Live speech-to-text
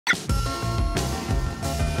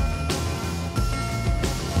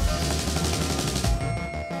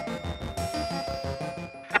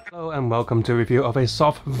and welcome to a review of a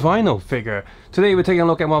soft vinyl figure. Today we're taking a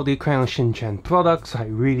look at one of the Crayon Shin products. I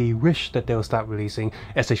really wish that they'll start releasing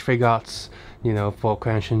SH Figuarts, you know, for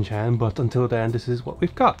Crayon Shin, but until then this is what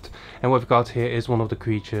we've got. And what we've got here is one of the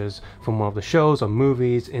creatures from one of the shows or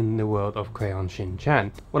movies in the world of Crayon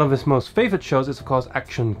Shin. One of his most favorite shows is of course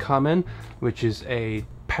Action Kamen, which is a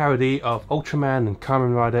parody of Ultraman and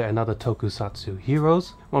Kamen Rider and other tokusatsu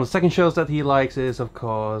heroes. One of the second shows that he likes is of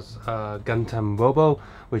course Gundam Robo,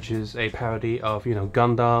 which is a parody of, you know,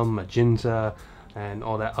 Gundam, Majinza and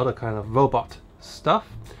all that other kind of robot stuff.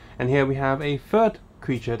 And here we have a third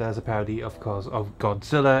creature that is a parody of course of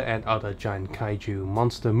Godzilla and other giant kaiju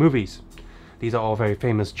monster movies. These are all very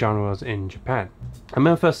famous genres in Japan. I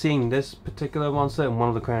remember first seeing this particular monster in one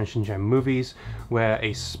of the Crayon Shin movies where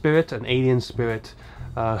a spirit, an alien spirit,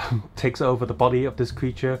 takes over the body of this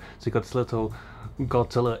creature. So you got this little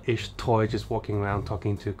Godzilla-ish toy just walking around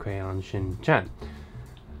talking to Crayon Shin.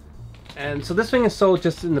 And so this thing is sold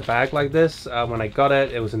just in the bag like this. When I got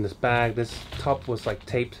it, it was in this bag. This top was like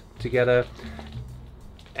taped together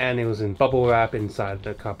and it was in bubble wrap inside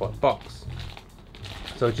the cardboard box.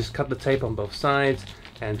 So just cut the tape on both sides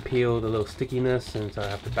and peel the little stickiness, and so I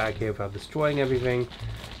have the bag here without destroying everything.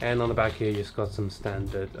 And on the back here you just got some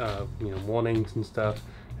standard you know, warnings and stuff,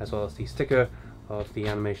 as well as the sticker of the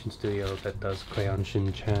animation studio that does Crayon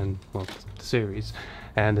Shin, well, the series.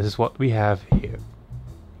 And this is what we have here.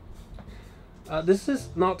 This is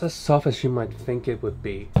not as soft as you might think it would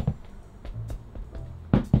be.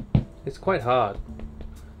 It's quite hard.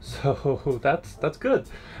 So that's good.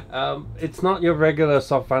 It's not your regular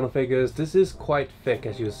soft vinyl figures. This is quite thick,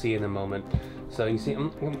 as you'll see in a moment. So you see I'm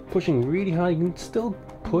pushing really hard. You can still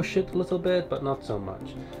push it a little bit, but not so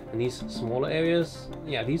much. And these smaller areas,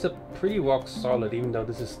 yeah, these are pretty rock solid, even though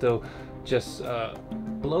this is still just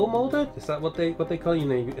blow molded. Is that what they call it? You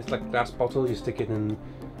know, it's like glass bottles. You stick it in,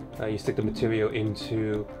 you stick the material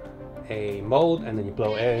into a mold, and then you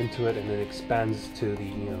blow air into it, and then it expands to the,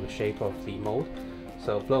 you know, the shape of the mold.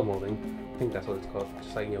 So blow molding, I think that's what it's called.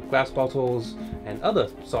 Just like, you know, glass bottles and other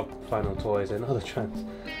soft vinyl toys and other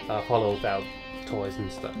hollowed out toys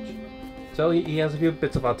and such. So he has a few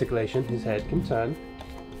bits of articulation. His head can turn,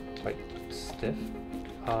 quite stiff.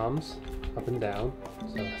 Arms up and down,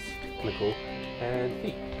 so that's kind of cool. And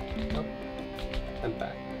feet up and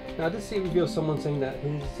back. Now I did see a review of someone saying that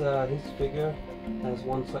his figure has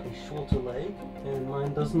one slightly shorter leg and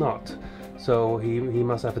mine does not. So he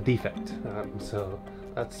must have a defect. So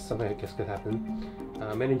that's something I guess could happen.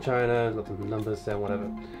 Made in China, got the numbers there, whatever.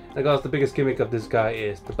 And of course the biggest gimmick of this guy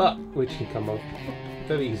is the butt, which can come off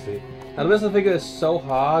very easily. Now the rest of the figure is so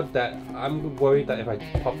hard that I'm worried that if I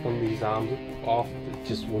pop one of these arms off, it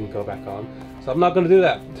just wouldn't go back on. So I'm not going to do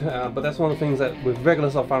that. But that's one of the things that with regular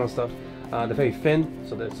soft vinyl stuff, they're very thin,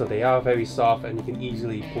 so they are very soft, and you can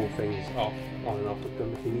easily pull things off, on and off with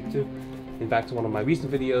them if you need to. In fact, one of my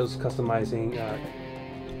recent videos customizing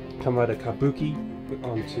Kamen Rider Kabuki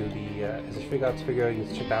onto the SH Figuarts figure, you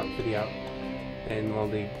can check that video out in one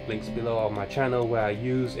of the links below on my channel, where I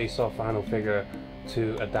use a soft vinyl figure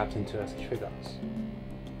to adapt into SH Figuarts.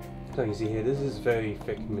 So you can see here, this is very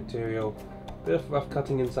thick material, bit of rough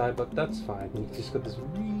cutting inside, but that's fine. You just got this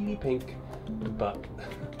really pink butt.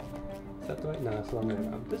 Is that the right? No, that's the wrong way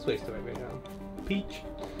around. This way's the right way around. Peach.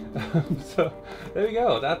 So there we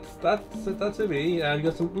go. That's it really. You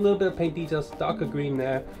got some little bit of paint details, darker green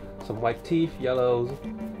there, some white teeth, yellows,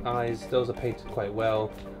 eyes. Those are painted quite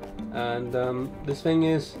well. And this thing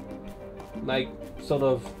is like sort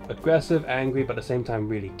of aggressive, angry, but at the same time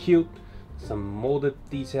really cute. Some molded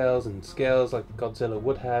details and scales like Godzilla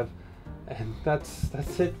would have. And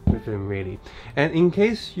that's it with him really. And in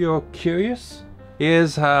case you're curious,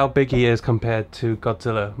 here's how big he is compared to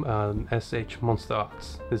Godzilla, SH Monster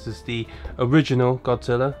Arts. This is the original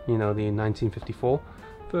Godzilla, you know, the 1954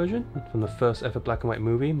 version from the first ever black and white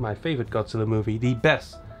movie. My favorite Godzilla movie, the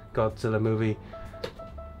best Godzilla movie.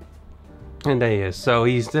 And there he is. So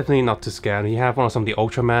he's definitely not too scared. You have one of some of the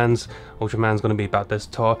Ultramans. Ultraman's going to be about this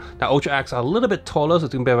tall. Now Ultra Acts are a little bit taller, so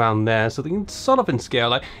it's going to be around there. So they can sort of in scale.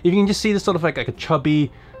 Like if you can just see this sort of like a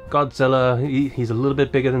chubby Godzilla, he's a little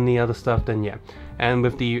bit bigger than the other stuff, then yeah. And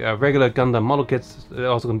with the regular Gundam model kits, they're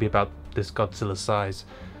also going to be about this Godzilla size.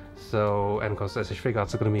 So, and of course SH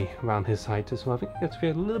Figuarts are going to be around his height as well. I think it's a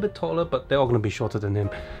little bit taller, but they're all going to be shorter than him.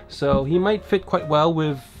 So he might fit quite well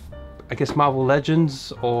with, I guess, Marvel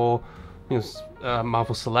Legends or, you know,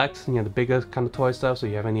 Marvel Select, you know, the bigger kind of toy stuff. So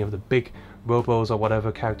you have any of the big Robos or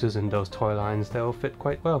whatever characters in those toy lines, they'll fit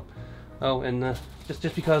quite well. Oh, and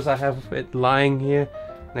just because I have it lying here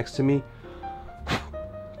next to me,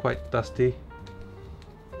 quite dusty.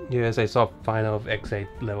 Here's a soft vinyl of X8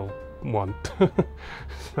 level want.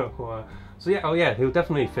 So yeah, oh yeah, he'll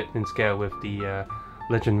definitely fit in scale with the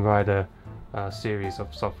Legend Rider series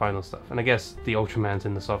of soft final stuff, and I guess the Ultraman's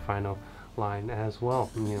in the soft final line as well.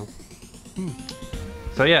 You know.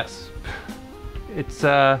 So yes, it's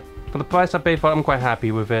for the price I paid for it, I'm quite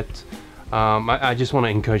happy with it. I just want to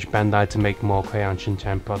encourage Bandai to make more Crayon Shin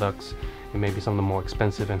products, and maybe some of the more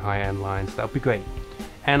expensive and high-end lines. That would be great.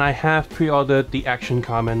 And I have pre-ordered the Action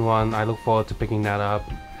Carmen one. I look forward to picking that up.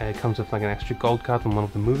 It comes with like an extra gold card from one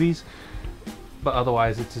of the movies, but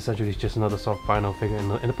otherwise it's essentially just another soft vinyl figure in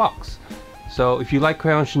the box. So if you like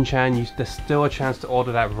Crayon Shin, there's still a chance to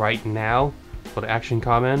order that right now for the Action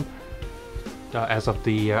Carmen as of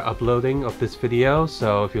the uploading of this video.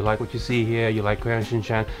 So if you like what you see here, you like Crayon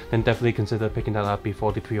Shin, then definitely consider picking that up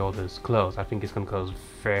before the pre-orders close. I think it's going to close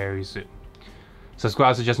very soon.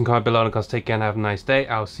 Subscribe, suggest, and comment below, and of course take care and have a nice day.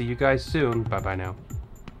 I'll see you guys soon. Bye bye now.